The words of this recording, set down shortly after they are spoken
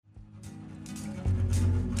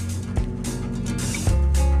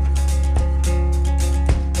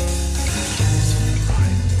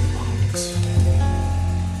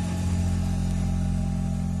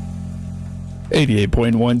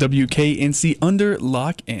88.1 WKNC Under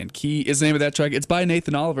Lock and Key is the name of that track. It's by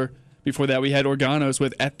Nathan Oliver. Before that, we had Organos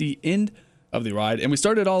with At the End of the Ride. And we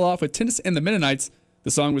started it all off with Tennis and the Mennonites. The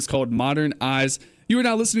song was called Modern Eyes. You are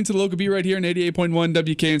now listening to the Local Beat right here on 88.1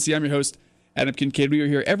 WKNC. I'm your host, Adam Kincaid. We are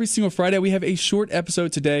here every single Friday. We have a short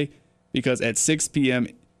episode today because at 6 p.m.,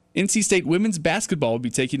 NC State women's basketball will be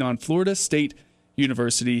taking on Florida State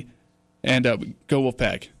University. And go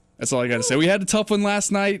Wolfpack. That's all I got to say. We had a tough one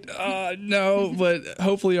last night. No, but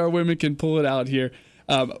hopefully our women can pull it out here.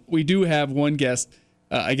 We do have one guest,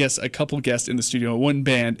 I guess a couple guests in the studio, one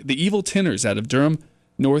band, the Evil Tenors out of Durham,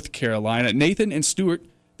 North Carolina. Nathan and Stuart,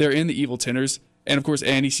 they're in the Evil Tenors. And, of course,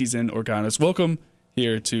 Annie, she's in Organos. Welcome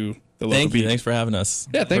here to the Local Beat. Thanks for having us.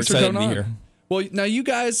 Yeah, thanks for coming on. Here. Well, now you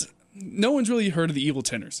guys, no one's really heard of the Evil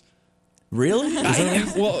Tenors. Really?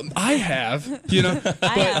 Well, I have, you know,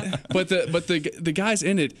 but the guys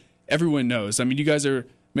in it, everyone knows. I mean, you guys are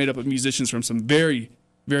made up of musicians from some very,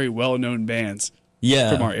 very well-known bands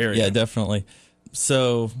from our area. Yeah, definitely.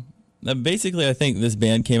 So basically, I think this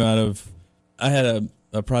band came out of, I had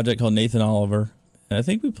a project called Nathan Oliver, and I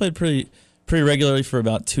think we played pretty regularly for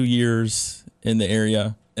about 2 years in the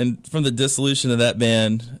area. And from the dissolution of that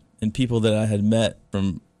band and people that I had met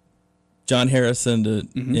from John Harrison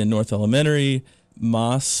in North Elementary,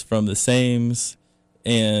 Moss from the Sames,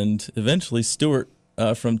 and eventually Stuart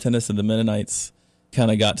from Tennis and the Mennonites kind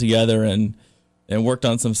of got together and worked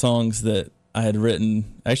on some songs that I had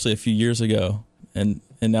written actually a few years ago. And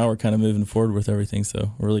now we're kind of moving forward with everything,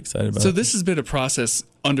 so we're really excited about it. So this has been a process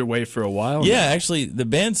underway for a while Yeah, now. actually, the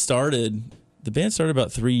band started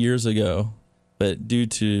about 3 years ago, but due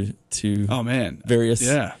to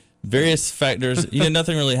various factors,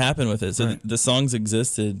 nothing really happened with it. So the songs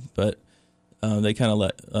existed, but they kind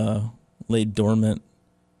of laid dormant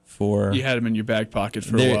for. You had them in your back pocket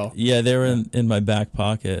for a while. Yeah, they were in my back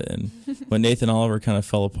pocket, and when Nathan Oliver kind of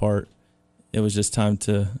fell apart, it was just time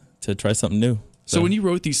to try something new. So when you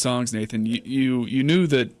wrote these songs, Nathan, you knew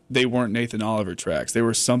that they weren't Nathan Oliver tracks; they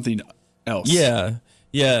were something else. Yeah,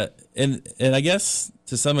 and I guess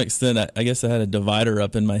to some extent, I guess I had a divider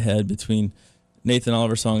up in my head between Nathan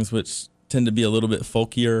Oliver songs, which tend to be a little bit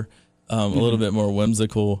folkier, a little bit more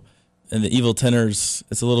whimsical, and the Evil Tenors,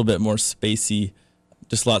 it's a little bit more spacey,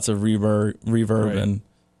 just lots of reverb and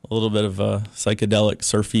a little bit of a psychedelic,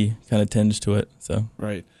 surfy kind of tinge to it. So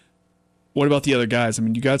what about the other guys? I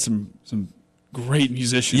mean, you got some great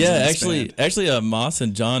musicians. Yeah, in this actually, Moss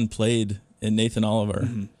and John played in Nathan Oliver.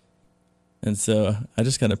 And so I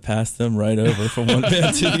just kind of passed them right over from one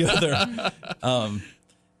band to the other.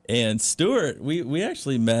 And Stuart, we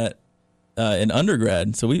actually met in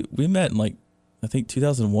undergrad. So we met in I think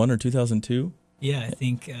 2001 or 2002. Yeah, I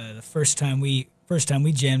think the first time we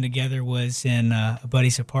jammed together was in a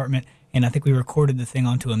buddy's apartment, and I think we recorded the thing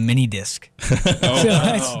onto a mini disc.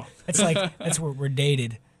 That's where we're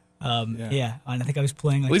dated. Yeah, and I think I was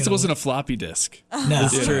playing. At least it wasn't a floppy disk. No,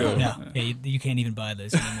 that's true. No, you can't even buy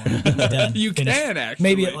those anymore. You can actually.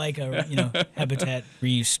 Maybe at a Habitat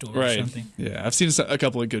reuse store or something. Yeah, I've seen a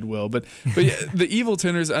couple of Goodwill, but yeah, the Evil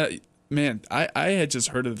Tenors. Man, I had just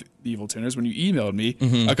heard of the Evil Tenors when you emailed me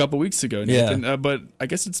a couple weeks ago, Nathan. Yeah. But I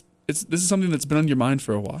guess this is something that's been on your mind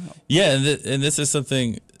for a while. Yeah, and this is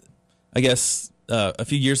something, I guess, a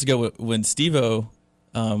few years ago when Steve-O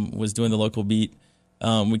was doing the Local Beat.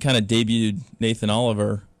 We kind of debuted Nathan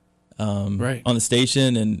Oliver on the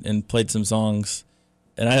station and played some songs.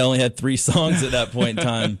 And I only had 3 songs at that point in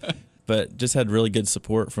time, but just had really good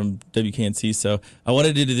support from WKNC. So I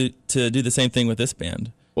wanted to do the same thing with this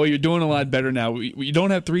band. Well, you're doing a lot better now. You don't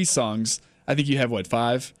have 3 songs. I think you have,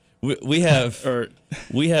 5? We have 7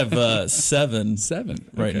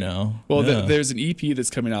 right now. Well, there's an EP that's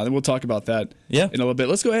coming out, and we'll talk about that in a little bit.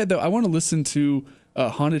 Let's go ahead, though. I want to listen to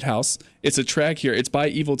Haunted House. It's a track here. It's by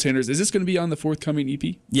Evil Tenors. Is this going to be on the forthcoming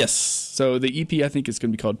EP? Yes. So the EP, I think, is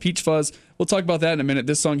going to be called Peach Fuzz. We'll talk about that in a minute.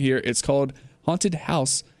 This song here, it's called Haunted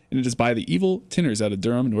House, and it is by the Evil Tenors out of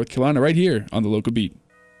Durham, North Carolina, right here on the Local Beat.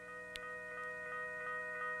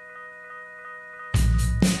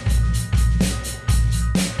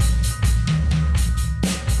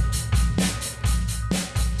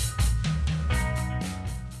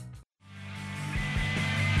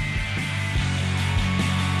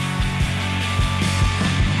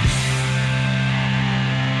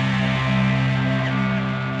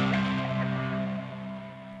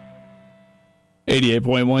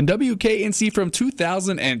 .1 WKNC from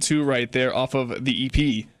 2002 right there off of the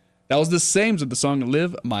EP. That was the Sames with the song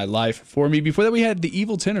Live My Life For Me. Before that we had the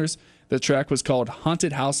Evil Tenors. The track was called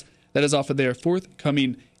Haunted House. That is off of their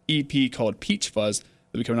forthcoming EP called Peach Fuzz.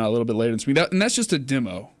 That'll be coming out a little bit later this week. And that's just a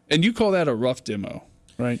demo. And you call that a rough demo,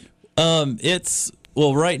 right? It's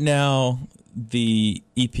well, right now the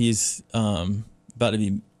EP's about to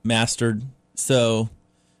be mastered, so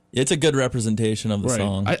it's a good representation of the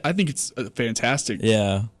song. I think it's a fantastic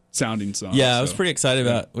sounding song. Yeah, I was pretty excited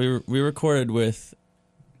about it. We recorded with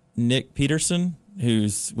Nick Peterson,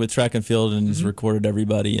 who's with Track and Field and has recorded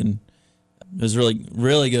everybody, and it was really,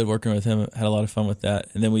 really good working with him. Had a lot of fun with that.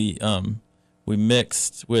 And then we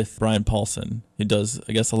mixed with Brian Paulson, who does,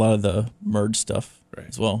 I guess, a lot of the merge stuff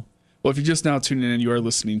as well. Well, if you're just now tuning in, you are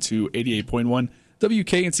listening to 88.1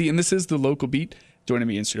 WKNC, and this is The Local Beat. Joining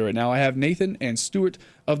me in studio right now, I have Nathan and Stuart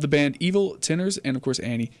of the band Evil Tenors, and of course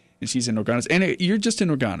Annie, and she's in Organos. Annie, you're just in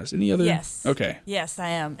Organos. Any other? Yes. Okay. Yes, I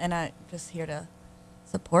am, and I'm just here to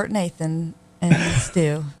support Nathan and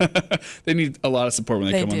Stu. They need a lot of support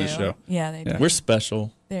when they come on this show. Yeah, they do. We're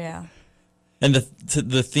special. Yeah. And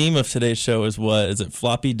the theme of today's show is what? Is it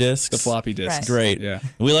floppy disks? The floppy disks. Right. Great. Yeah.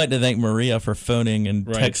 We like to thank Maria for phoning and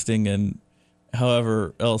Right. texting and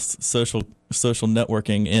however else social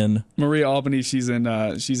networking in. Maria Albany, she's in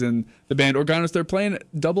the band Organos. They're playing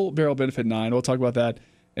Double Barrel Benefit 9. We'll talk about that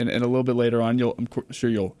in a little bit later on. I'm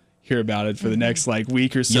sure you'll hear about it for the next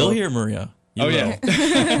week or so. You'll hear Maria. You will.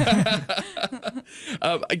 Yeah.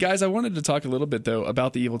 Guys, I wanted to talk a little bit, though,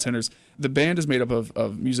 about the Evil Tenors. The band is made up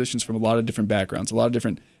of musicians from a lot of different backgrounds, a lot of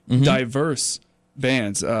different diverse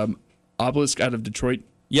bands. Obelisk out of Detroit,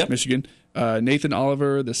 Michigan. Nathan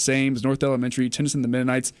Oliver, The Sames, North Elementary, Tennyson the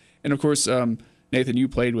Mennonites. And, of course, Nathan, you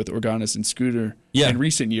played with Organos and Scooter in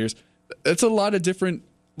recent years. That's a lot of different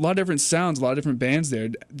sounds, a lot of different bands there.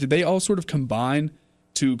 Did they all sort of combine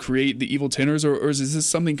to create the Evil Tenors, or is this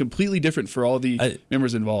something completely different for all the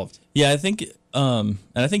members involved? Yeah, I think, and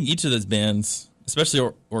I think each of those bands,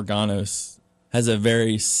 especially Organos, has a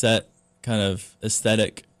very set kind of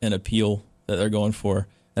aesthetic and appeal that they're going for,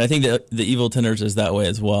 and I think that the Evil Tenors is that way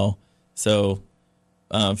as well. So,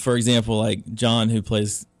 for example, like John, who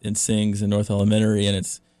plays and sings in North Elementary, and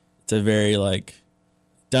it's a very like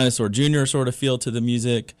Dinosaur Jr. sort of feel to the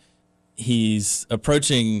music. He's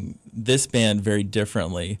approaching this band very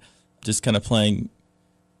differently, just kind of playing,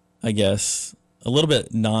 I guess, a little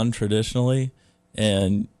bit non-traditionally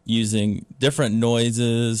and using different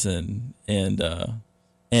noises and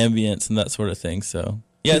ambience and that sort of thing. So,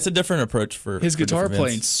 yeah, it's a different approach for his guitar different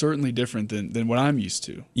playing bands. certainly different than what I'm used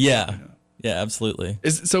to. Yeah, absolutely.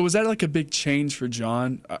 So was that like a big change for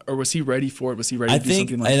John, or was he ready for it? Was he ready to do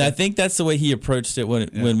something like that? And I think that's the way he approached it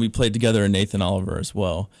when we played together in Nathan Oliver as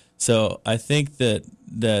well. So I think that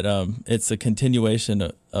it's a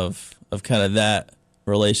continuation of kind of that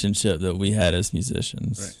relationship that we had as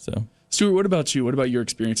musicians. Right. So Stuart, what about you? What about your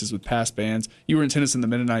experiences with past bands? You were in Tennyson the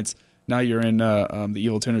Mennonites. Now you're in the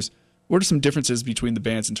Evil Tenors. What are some differences between the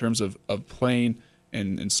bands in terms of playing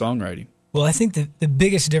and songwriting? Well, I think the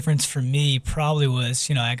biggest difference for me probably was,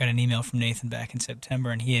 I got an email from Nathan back in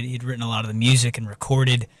September, and he'd written a lot of the music and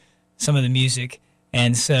recorded some of the music.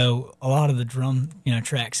 And so a lot of the drum,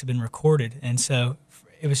 tracks have been recorded. And so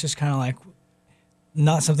it was just kind of like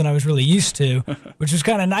not something I was really used to, which was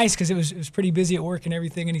kind of nice because it was pretty busy at work and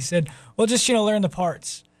everything. And he said, well, just, learn the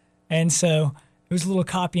parts. And so it was a little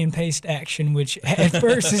copy and paste action, which at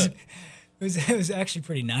first it was actually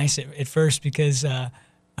pretty nice at first because I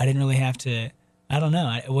didn't really have to, I don't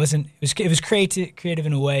know. It was creative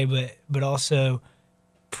in a way, but also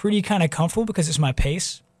pretty kind of comfortable because it's my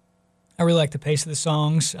pace. I really like the pace of the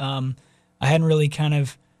songs. I hadn't really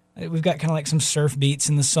we've got kind of like some surf beats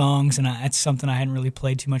in the songs, and that's something I hadn't really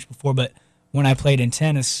played too much before. But when I played in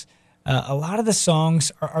tennis, a lot of the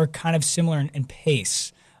songs are kind of similar in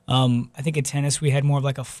pace. I think in tennis we had more of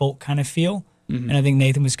like a folk kind of feel, and I think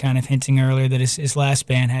Nathan was kind of hinting earlier that his last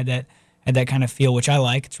band had that kind of feel, which I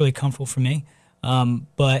like. It's really comfortable for me.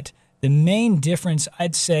 But the main difference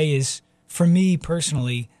I'd say is, for me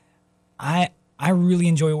personally, I really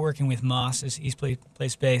enjoy working with Moss as he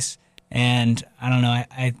plays bass, and I don't know,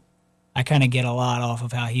 I kind of get a lot off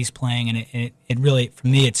of how he's playing, and it really, for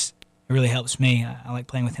me, it really helps me. I like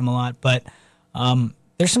playing with him a lot, but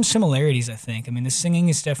there's some similarities, I think. I mean, the singing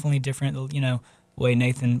is definitely different, the way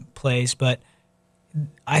Nathan plays, but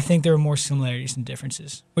I think there are more similarities than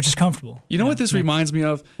differences, which is comfortable. You know what this reminds me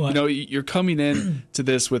of? What? You're coming in to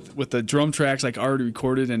this with the drum tracks like already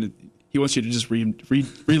recorded, and he wants you to just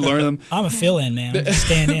relearn them. I'm a fill-in, man. I'm just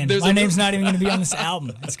stand in. My name's not even going to be on this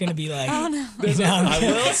album. It's going to be like... Oh, no. I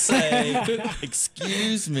will say,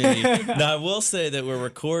 excuse me. Now, I will say that we're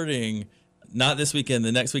recording not this weekend,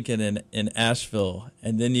 the next weekend in Asheville,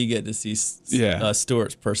 and then you get to see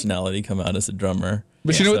Stuart's personality come out as a drummer.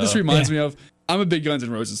 But you know what this reminds me of? I'm a big Guns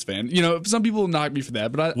N' Roses fan. Some people knock me for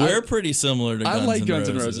that, but we're pretty similar to Guns N' Roses. I like Guns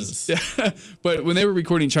N' Roses. Yeah. But when they were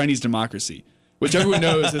recording Chinese Democracy, which everyone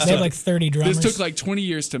knows. They had like 30 drummers. This took like 20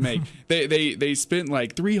 years to make. They spent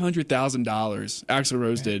like $300,000. Axl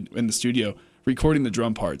Rose did in the studio recording the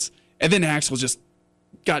drum parts, and then Axl just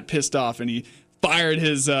got pissed off and he fired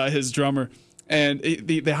his drummer, and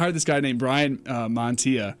they hired this guy named Brian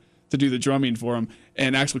Montia to do the drumming for him.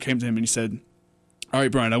 And Axl came to him and he said, "All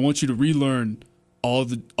right, Brian, I want you to relearn all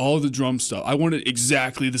the drum stuff. I want it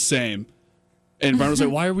exactly the same." And Brian was like,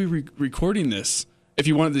 "Why are we recording this if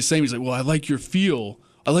you want it the same?" He's like, "Well, I like your feel.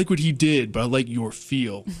 I like what he did, but I like your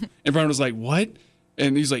feel." And Brian was like, "What?"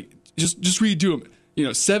 And he's like, "Just redo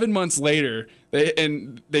him." 7 months later,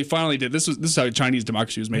 they finally did. This is how Chinese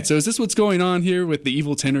democracy was made. So is this what's going on here with the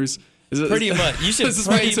Evil Tenors? Pretty much. You should this is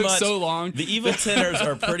why it pretty took much. so long. The Evil Tenors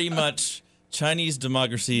are pretty much Chinese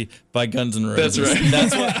democracy by Guns N' Roses.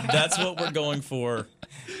 That's right. That's what we're going for.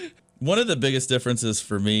 One of the biggest differences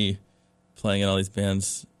for me playing in all these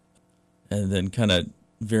bands and then kind of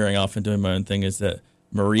veering off and doing my own thing is that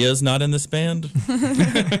Maria's not in this band.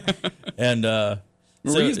 And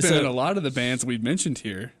Maria's been in a lot of the bands we've mentioned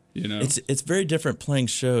here. It's very different playing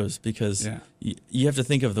shows because you have to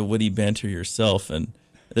think of the witty banter yourself, and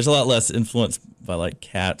there's a lot less influence by like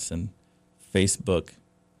cats and Facebook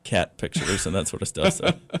cat pictures and that sort of stuff.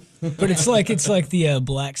 So. But it's like the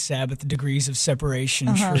Black Sabbath Degrees of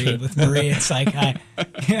Separation tree with Maria. It's like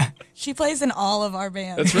She plays in all of our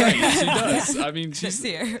bands. That's right. She does. I mean, she's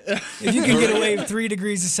here. if you can get away with 3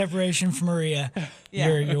 degrees of separation from Maria,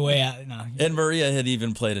 you're way out. No. And Maria had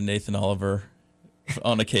even played a Nathan Oliver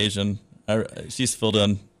on occasion. She's filled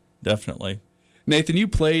in, definitely. Nathan, you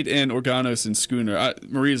played in Organos and Schooner.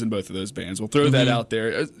 Maria's in both of those bands. We'll throw that out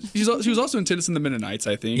there. She was also in Tennis and the Mennonites,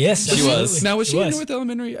 I think. Yes, she was. Now, was she in North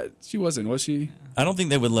Elementary? She wasn't, was she? I don't think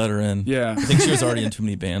they would let her in. Yeah. I think she was already in too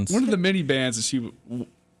many bands. One of the many bands that she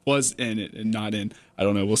was in it and not in. I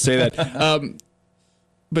don't know. We'll say that.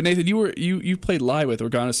 But Nathan, you played live with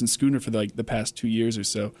Organos and Schooner for the past 2 years or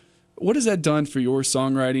so. What has that done for your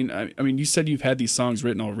songwriting? I mean, you said you've had these songs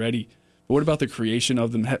written already. But what about the creation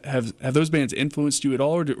of them? Have those bands influenced you at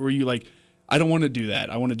all, or were you like, I don't want to do that.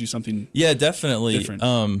 I want to do something. Yeah, definitely. Different.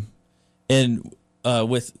 And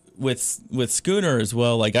with Schooner as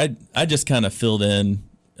well. Like I just kind of filled in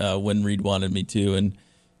when Reed wanted me to, and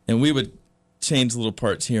we would change little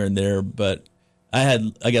parts here and there. But I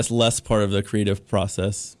had, I guess, less part of the creative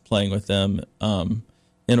process playing with them.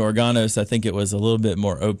 In Organos, I think it was a little bit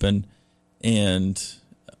more open, and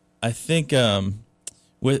I think.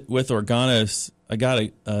 With Organos, I got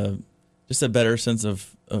just a better sense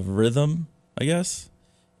of rhythm, I guess,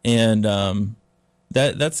 and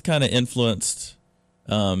that's kind of influenced.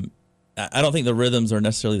 I don't think the rhythms are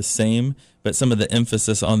necessarily the same, but some of the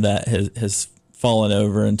emphasis on that has fallen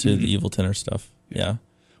over into the Evil Tenor stuff. Yeah.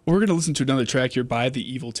 Well, we're gonna listen to another track here by the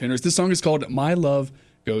Evil Tenors. This song is called "My Love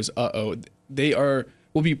Goes Uh-Oh."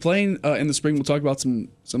 We'll be playing in the spring. We'll talk about some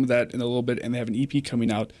of that in a little bit, and they have an EP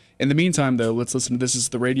coming out. In the meantime, though, let's listen to this. This is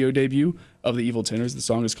the radio debut of the Evil Tenors. The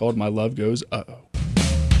song is called "My Love Goes Uh-Oh."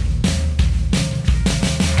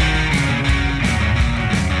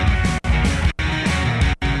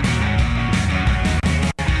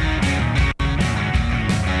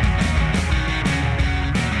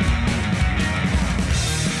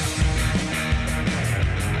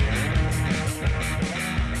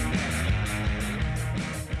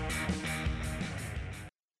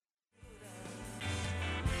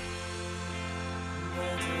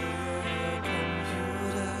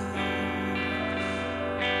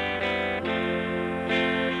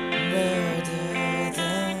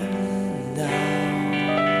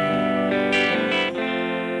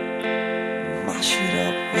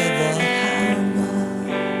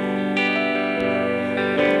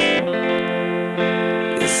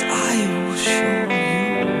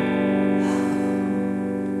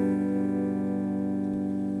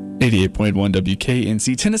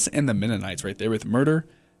 WKNC, Tennis and the Mennonites right there with Murder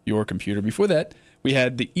Your Computer. Before that, we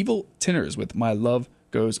had the Evil Tenors with My Love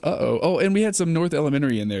Goes Uh-Oh. Oh, and we had some North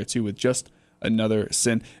Elementary in there too with Just Another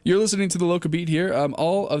Sin. You're listening to the Local Beat here.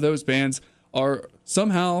 All of those bands are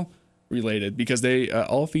somehow related because they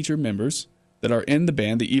all feature members that are in the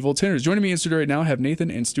band, the Evil Tenors. Joining me in studio right now, I have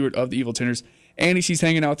Nathan and Stuart of the Evil Tenors. Annie, she's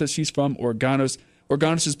hanging out with us. She's from Organos.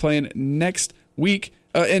 Organos is playing next week.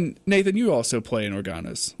 And Nathan, you also play in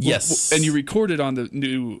Organos. Yes. And you recorded on the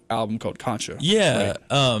new album called Concha. Yeah.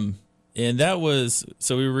 Right? And that was,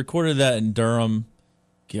 so we recorded that in Durham.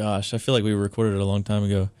 Gosh, I feel like we recorded it a long time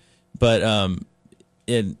ago. But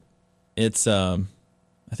it's I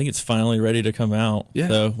think it's finally ready to come out. Yeah.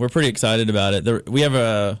 So we're pretty excited about it. We have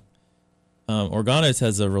Organos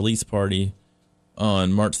has a release party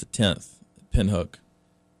on March the 10th at Pinhook.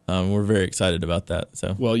 we're very excited about that.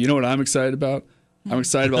 So Well, you know what I'm excited about? I'm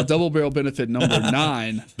excited about Double Barrel Benefit number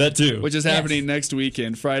 9. that too. Which is happening next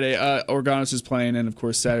weekend. Friday, Organos is playing, and of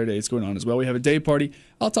course Saturday it's going on as well. We have a day party.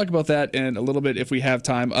 I'll talk about that in a little bit if we have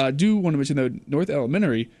time. I do want to mention though, North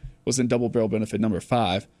Elementary was in Double Barrel Benefit number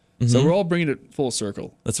 5, so we're all bringing it full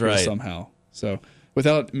circle. That's here right. Somehow. So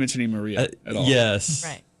without mentioning Maria at all. Yes.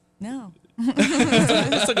 Right. No.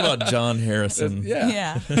 Let's talk about John Harrison.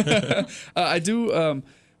 Yeah. Yeah. I do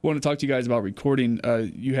want to talk to you guys about recording.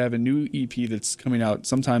 You have a new EP that's coming out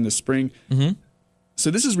sometime this spring. Mm-hmm. So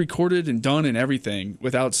this is recorded and done and everything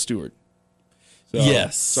without Stuart. So,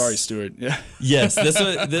 Yes. Sorry, Stuart. Yeah. Yes, this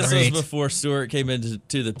was Great. before Stuart came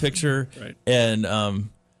into the picture, Right. and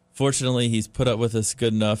fortunately he's put up with us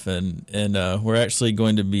good enough, and we're actually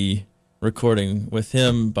going to be recording with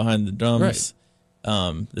him behind the drums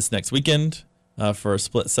this next weekend for a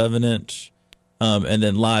split 7-inch, and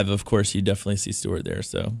then live, of course, you definitely see Stuart there.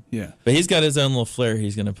 So, Yeah. but he's got his own little flair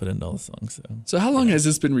he's going to put into all the songs. So how long has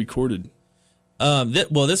this been recorded? Well,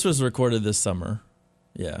 this was recorded this summer,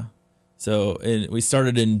 yeah. So we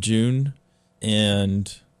started in June,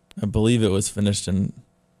 and I believe it was finished in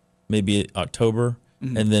maybe October,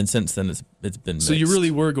 and then since then it's been. So you mixed.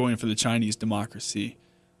 really were going for the Chinese democracy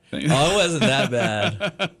thing. Oh, it wasn't that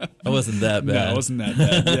bad. It wasn't that bad. No, it wasn't that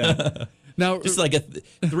bad. Yeah. Now, Just like a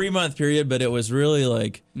 3-month period, but it was really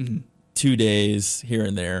like 2 days here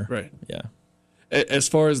and there. right. Yeah. As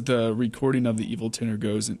far as the recording of the Evil Tenor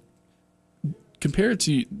goes, and compare it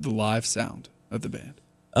to the live sound of the band.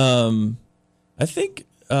 I think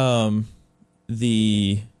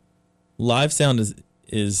the live sound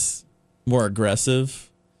is more aggressive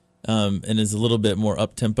and is a little bit more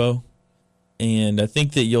up tempo, and I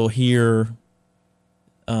think that you'll hear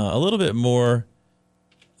a little bit more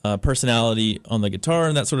personality on the guitar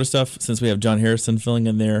and that sort of stuff since we have John Harrison filling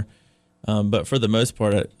in there. But for the most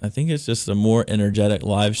part, I think it's just a more energetic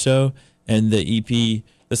live show, and the EP,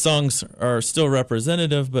 the songs are still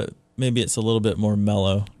representative, but maybe it's a little bit more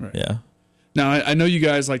mellow. Right. Yeah. Now, I know you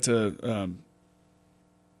guys like to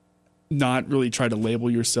not really try to label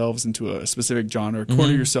yourselves into a specific genre,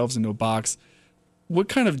 corner yourselves into a box. What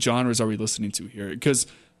kind of genres are we listening to here? Because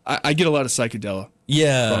I get a lot of psychedelic from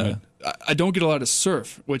Yeah. it. I don't get a lot of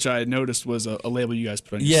surf, which I noticed was a label you guys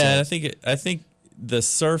put on Yeah, yourselves. I think the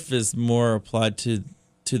surf is more applied to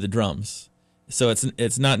the drums. So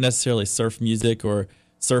it's not necessarily surf music or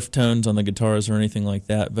surf tones on the guitars or anything like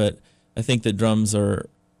that, but I think the drums are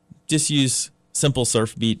just use simple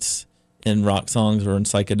surf beats in rock songs or in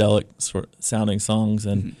psychedelic sounding songs,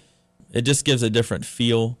 and it just gives a different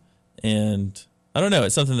feel, and I don't know,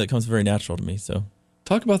 it's something that comes very natural to me. So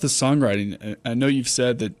Talk about the songwriting. I know you've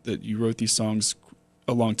said that you wrote these songs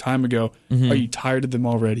a long time ago. Are you tired of them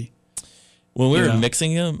already? when we were Yeah.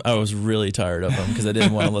 mixing them, I was really tired of them because I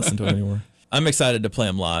didn't want to listen to them anymore. I'm excited to play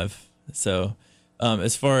them live. So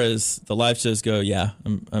as far as the live shows go, yeah,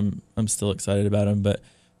 I'm still excited about them. But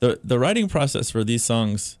the writing process for these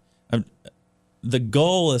songs, the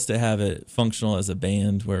goal is to have it functional as a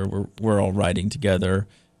band where we're all writing together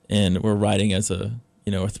and we're writing as a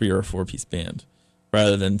 3 or 4 piece band,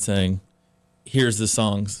 rather than saying, here's the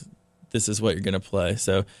songs, this is what you're going to play.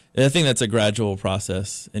 So I think that's a gradual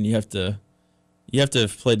process, and you have to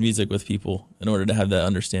have played music with people in order to have that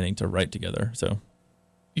understanding to write together. So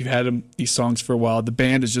You've had these songs for a while. The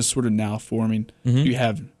band is just sort of now forming. You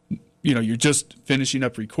have, you're just finishing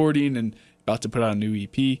up recording and about to put out a new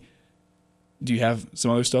EP. Do you have some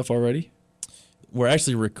other stuff already? we're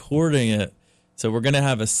actually recording it. So we're going to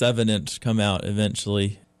have a 7-inch come out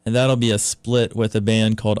eventually, and that'll be a split with a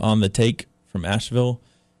band called On the Take from Asheville.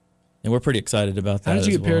 And we're pretty excited about that. How did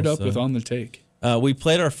you as get paired well. up with On the Take? We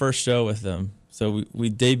played our first show with them. So we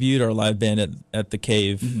debuted our live band at the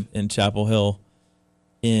Cave in Chapel Hill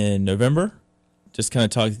in November. Just kind of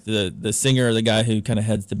talked to the singer, the guy who kind of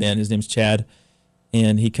heads the band. His name's Chad,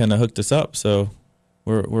 and he kind of hooked us up. So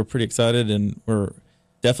we're pretty excited, and we're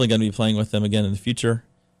definitely going to be playing with them again in the future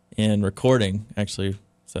and recording actually.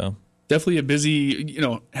 So Definitely a busy,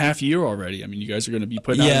 half year already. I mean, you guys are going to be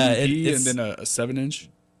putting out an EP and then a 7-inch.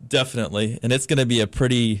 definitely, and it's going to be a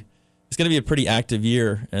pretty active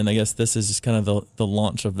year, and I guess this is just kind of the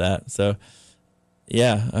launch of that. So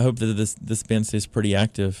yeah, I hope that this band stays pretty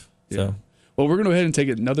active. So Well, we're going to go ahead and take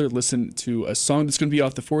another listen to a song that's going to be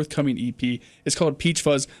off the forthcoming EP. It's called Peach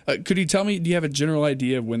Fuzz. Could you tell me, do you have a general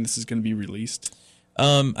idea of when this is going to be released?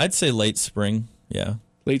 I'd say late spring. Yeah.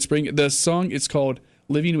 Late spring. The song is called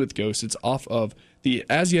Living with Ghosts. It's off of the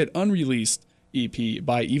as yet unreleased EP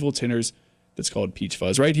by Evil Tenors that's called Peach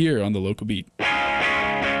Fuzz, right here on the Local Beat.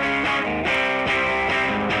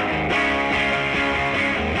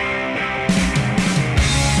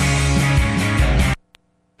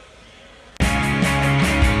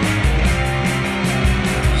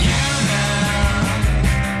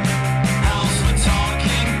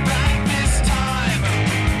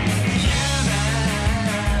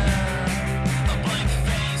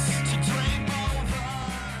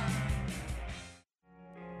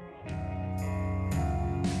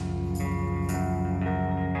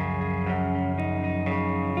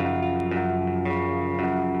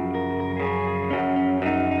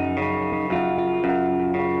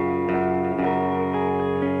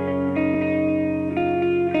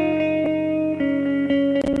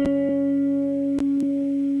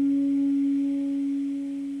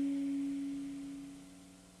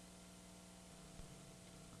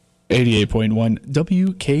 88.1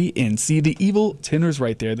 WKNC. The Evil Tenors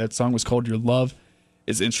right there. That song was called Your Love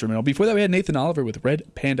is Instrumental. Before that, we had Nathan Oliver with Red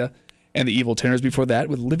Panda and the Evil Tenors. Before that,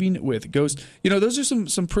 with Living with Ghost. You know, those are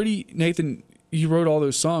some pretty, Nathan, you wrote all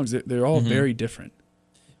those songs. They're all very different.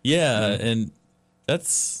 Yeah, and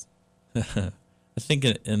that's, I think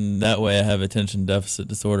in that way I have attention deficit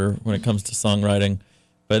disorder when it comes to songwriting.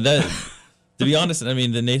 But that, to be honest, I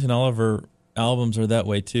mean, the Nathan Oliver albums are that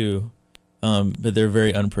way too, but they're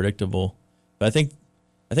very unpredictable. But I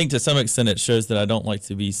think to some extent it shows that I don't like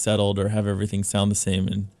to be settled or have everything sound the same,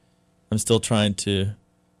 and I'm still trying to,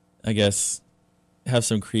 I guess, have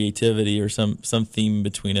some creativity or some theme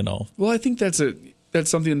between it all. Well, I think that's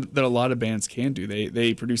something that a lot of bands can do.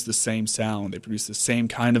 They produce the same sound. They produce the same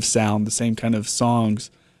kind of sound, the same kind of songs.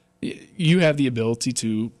 You have the ability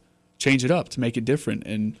to change it up, to make it different,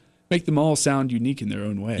 and make them all sound unique in their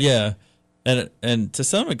own way. Yeah, and to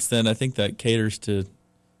some extent, I think that caters to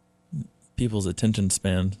people's attention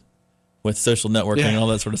span with social networking and all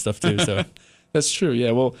that sort of stuff too. So that's true.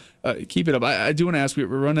 Yeah. Well, keep it up. I do want to ask. We're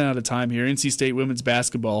running out of time here. NC State women's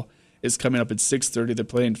basketball is coming up at 6:30. They're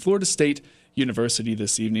playing Florida State University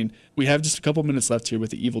this evening. We have just a couple minutes left here with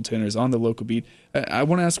the Evil Tenors on the local beat. I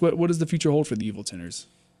want to ask, what does the future hold for the Evil Tenors?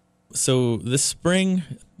 So this spring,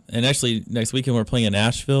 and actually next weekend, we're playing in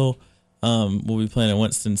Asheville. We'll be playing in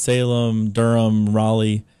Winston-Salem, Durham,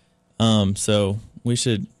 Raleigh. So we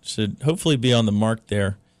should hopefully be on the mark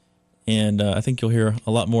there, and I think you'll hear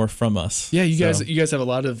a lot more from us. Yeah, you guys have a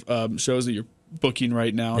lot of shows that you're booking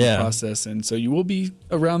right now in the process, and so you will be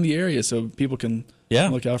around the area, so people can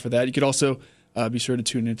look out for that. You could also be sure to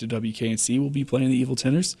tune into WKNC. We'll be playing the Evil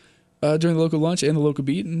Tenors during the local lunch and the local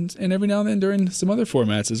beat, and every now and then during some other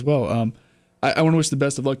formats as well. I want to wish the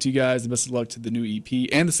best of luck to you guys, the best of luck to the new EP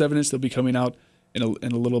and the 7-inch that'll be coming out in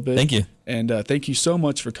a little bit. Thank you. And thank you so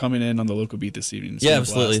much for coming in on the local beat this evening. Yeah,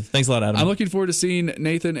 absolutely. Thanks a lot, Adam. I'm looking forward to seeing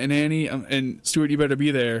Nathan and Annie, and Stuart, you better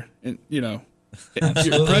be there. And, you know,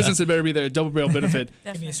 your presence had better be there. Double Barrel Benefit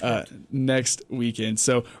next weekend.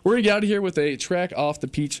 So we're going to get out of here with a track off the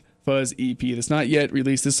Peach Fuzz EP that's not yet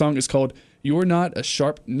released. This song is called You're Not a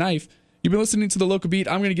Sharp Knife. You've been listening to the local beat.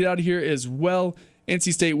 I'm going to get out of here as well.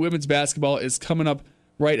 NC State women's basketball is coming up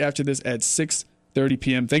right after this at 6:30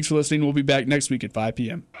 p.m. Thanks for listening. We'll be back next week at 5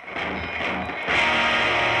 p.m.